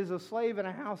goes and is a slave in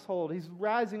a household. He's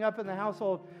rising up in the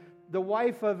household. The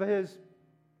wife of his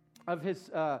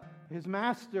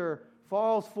master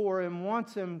falls for him,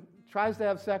 wants him, tries to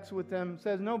have sex with him,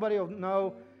 says nobody will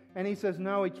know. And he says,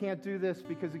 no, he can't do this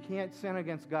because he can't sin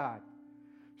against God.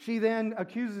 She then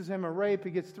accuses him of rape. He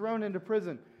gets thrown into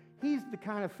prison. He's the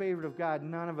kind of favorite of God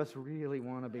none of us really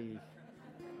want to be.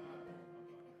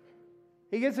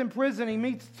 He gets in prison. He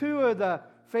meets 2 of the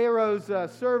Pharaoh's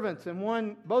servants,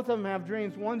 and both of them have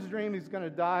dreams. One's dream he's going to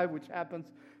die, which happens.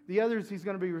 The other's he's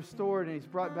going to be restored, and he's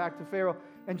brought back to Pharaoh.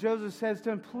 And Joseph says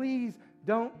to him, please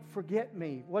don't forget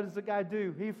me. What does the guy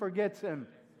do? He forgets him.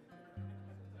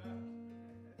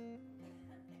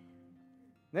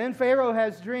 Then Pharaoh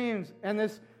has dreams, and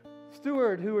this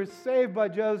steward who was saved by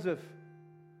Joseph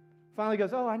finally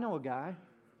goes, oh, I know a guy.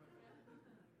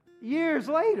 Years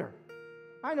later,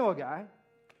 I know a guy.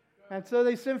 And so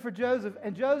they send for Joseph,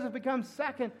 and Joseph becomes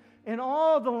second in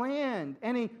all the land.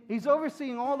 And he's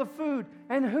overseeing all the food.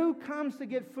 And who comes to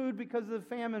get food because of the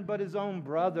famine but his own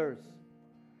brothers?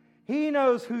 He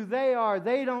knows who they are.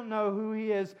 They don't know who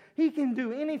he is. He can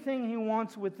do anything he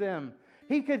wants with them.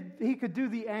 He could do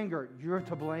the anger. You're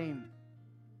to blame.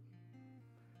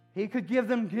 He could give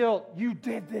them guilt. You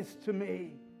did this to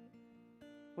me.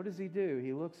 What does he do?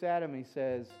 He looks at him. He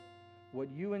says, what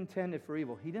you intended for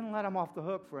evil. He didn't let him off the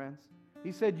hook, friends.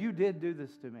 He said, you did do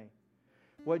this to me.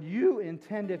 What you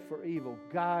intended for evil,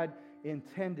 God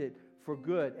intended for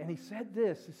good. And he said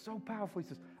this, it's so powerful. He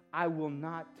says, I will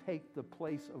not take the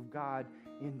place of God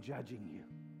in judging you.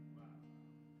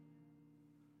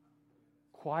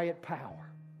 Quiet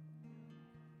power.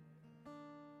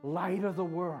 Light of the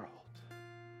world.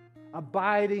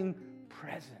 Abiding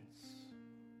presence.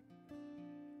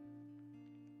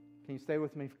 Can you stay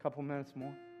with me for a couple minutes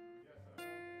more? Yes,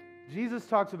 Jesus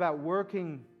talks about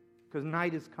working because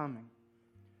night is coming.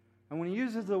 And when he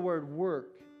uses the word work,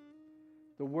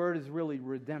 the word is really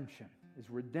redemption. It's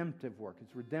redemptive work.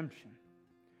 It's redemption.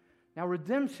 Now,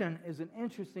 redemption is an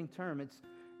interesting term. It's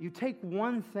you take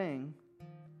one thing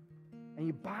and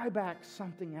you buy back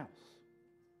something else.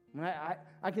 And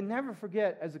I can never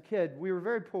forget, as a kid, we were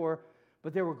very poor,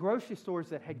 but there were grocery stores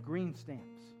that had green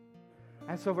stamps.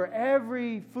 And so for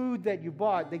every food that you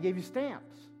bought, they gave you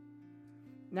stamps.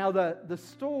 Now, the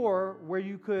store where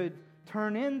you could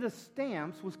turn in the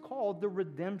stamps was called the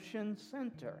Redemption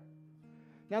Center.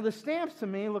 Now, the stamps to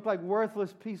me look like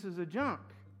worthless pieces of junk.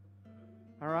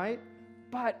 All right?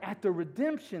 But at the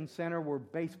Redemption Center were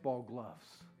baseball gloves.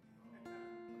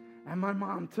 And my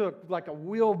mom took like a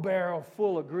wheelbarrow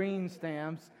full of green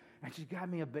stamps, and she got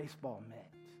me a baseball mitt.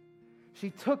 She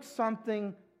took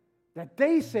something that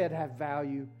they said had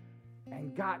value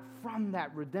and got from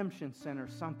that Redemption Center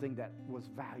something that was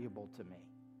valuable to me.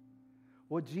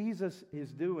 What Jesus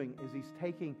is doing is he's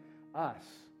taking us,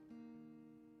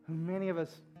 who many of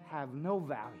us have no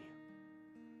value,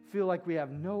 feel like we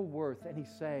have no worth, and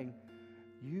he's saying,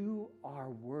 you are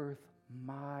worth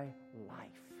my life.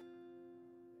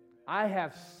 I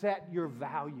have set your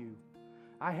value.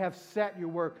 I have set your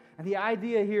work. And the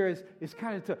idea here is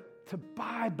kind of to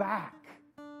buy back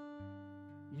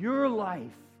your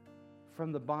life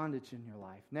from the bondage in your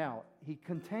life. Now, he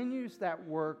continues that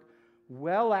work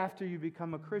well after you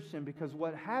become a Christian, because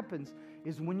what happens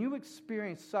is when you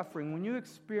experience suffering, when you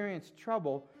experience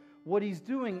trouble, what He's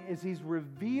doing is He's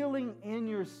revealing in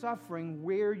your suffering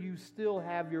where you still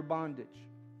have your bondage.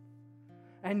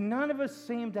 And none of us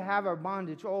seem to have our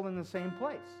bondage all in the same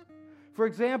place. For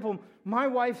example, my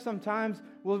wife sometimes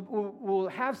will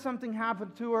have something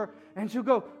happen to her, and she'll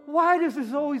go, "Why does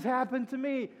this always happen to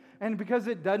me?" And because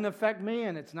it doesn't affect me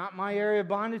and it's not my area of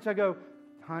bondage, I go,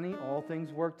 "Honey, all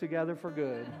things work together for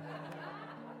good."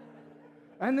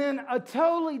 And then a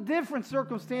totally different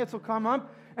circumstance will come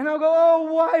up, and I'll go,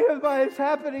 "Oh, why is this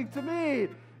happening to me?"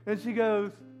 And she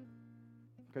goes,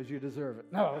 "Because you deserve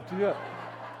it." No,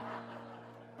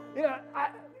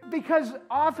 because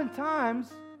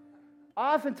oftentimes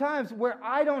where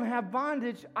I don't have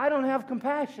bondage, I don't have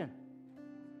compassion.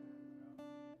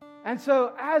 And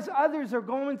so as others are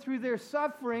going through their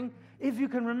suffering, if you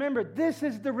can remember, this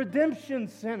is the redemption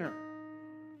center.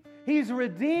 He's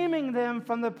redeeming them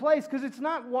from the place, because it's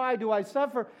not why do I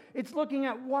suffer, it's looking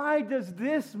at why does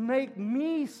this make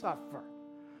me suffer?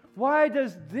 Why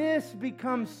does this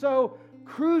become so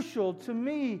crucial to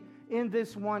me in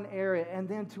this one area? And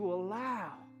then to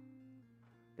allow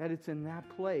that it's in that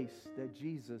place that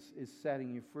Jesus is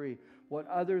setting you free. What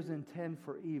others intend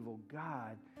for evil,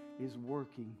 God is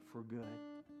working for good.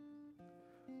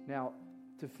 Now,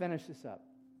 to finish this up,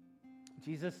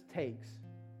 Jesus takes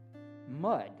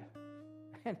mud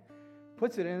and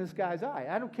puts it in this guy's eye.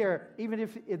 I don't care, even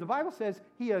if the Bible says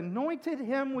He anointed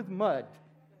him with mud.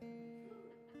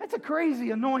 That's a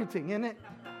crazy anointing, isn't it?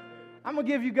 I'm going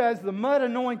to give you guys the mud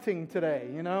anointing today.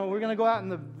 We're going to go out in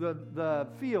the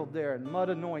field there and mud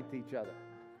anoint each other.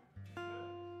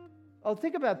 Oh,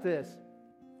 think about this.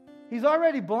 He's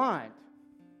already blind.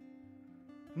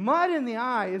 Mud in the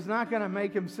eye is not going to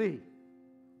make him see.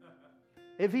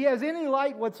 If he has any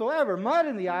light whatsoever, mud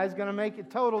in the eye is going to make it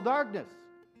total darkness.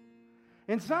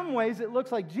 In some ways, it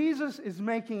looks like Jesus is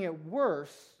making it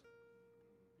worse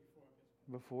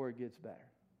before it gets better.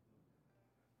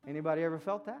 Anybody ever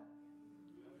felt that?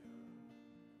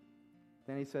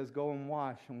 Then He says, "Go and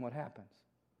wash," and what happens?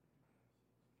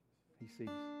 He sees.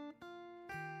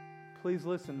 Please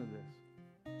listen to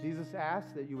this. Jesus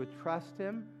asks that you would trust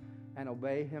Him and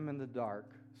obey Him in the dark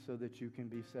so that you can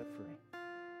be set free.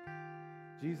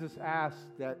 Jesus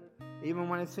asks that even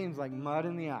when it seems like mud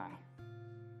in the eye,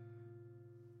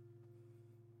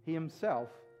 He Himself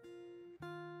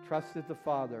trusted the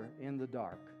Father in the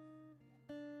dark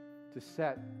to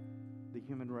set the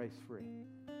human race free,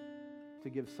 to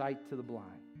give sight to the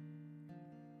blind.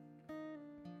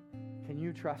 Can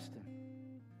you trust Him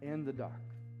in the dark?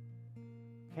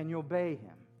 Can you obey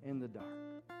Him in the dark?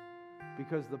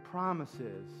 Because the promise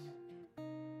is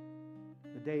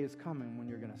the day is coming when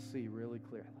you're going to see really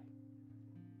clearly.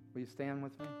 Will you stand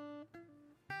with me?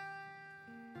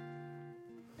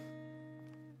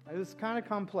 This is kind of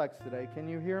complex today. Can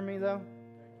you hear me though?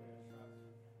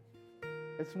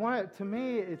 To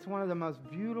me, it's one of the most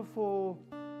beautiful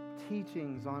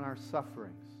teachings on our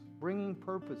sufferings, bringing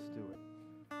purpose to it,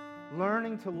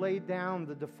 learning to lay down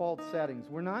the default settings.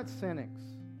 We're not cynics.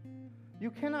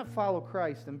 You cannot follow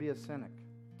Christ and be a cynic.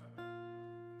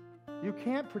 You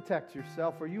can't protect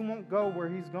yourself or you won't go where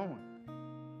He's going.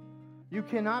 You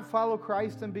cannot follow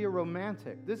Christ and be a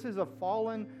romantic. This is a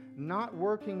fallen, not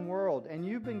working world, and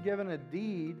you've been given a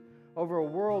deed over a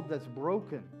world that's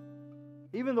broken.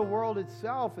 Even the world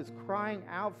itself is crying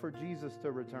out for Jesus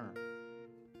to return.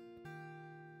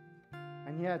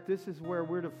 And yet, this is where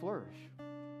we're to flourish.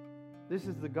 This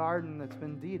is the garden that's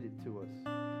been deeded to us.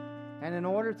 And in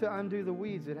order to undo the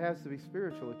weeds, it has to be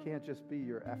spiritual. It can't just be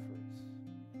your efforts.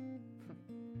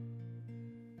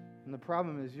 And the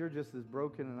problem is, you're just as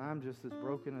broken and I'm just as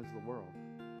broken as the world.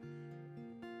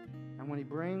 And when He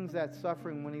brings that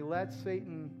suffering, when He lets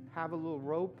Satan have a little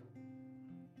rope,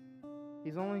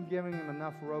 he's only giving him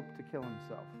enough rope to kill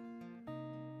himself.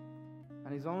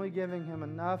 And he's only giving him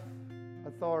enough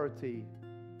authority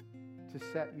to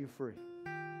set you free.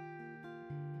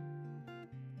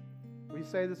 Will you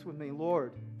say this with me?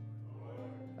 Lord,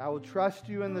 I will trust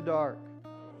you in the dark.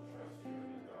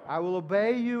 I will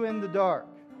obey you in the dark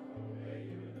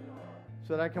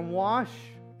so that I can wash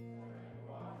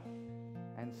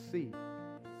and see.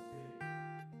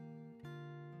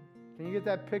 Can you get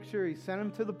that picture? He sent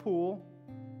him to the pool,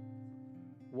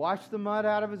 washed the mud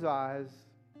out of his eyes.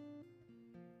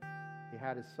 He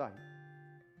had his sight.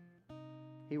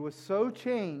 He was so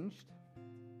changed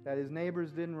that his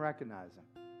neighbors didn't recognize him.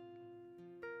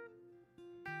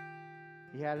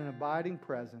 He had an abiding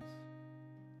presence.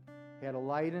 He had a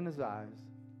light in his eyes.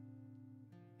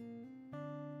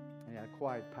 And he had a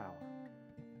quiet power.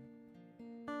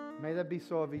 May that be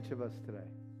so of each of us today.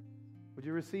 Would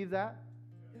you receive that?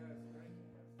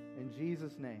 In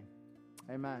Jesus' name.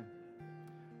 Amen.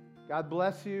 God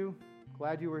bless you.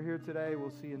 Glad you were here today.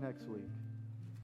 We'll see you next week.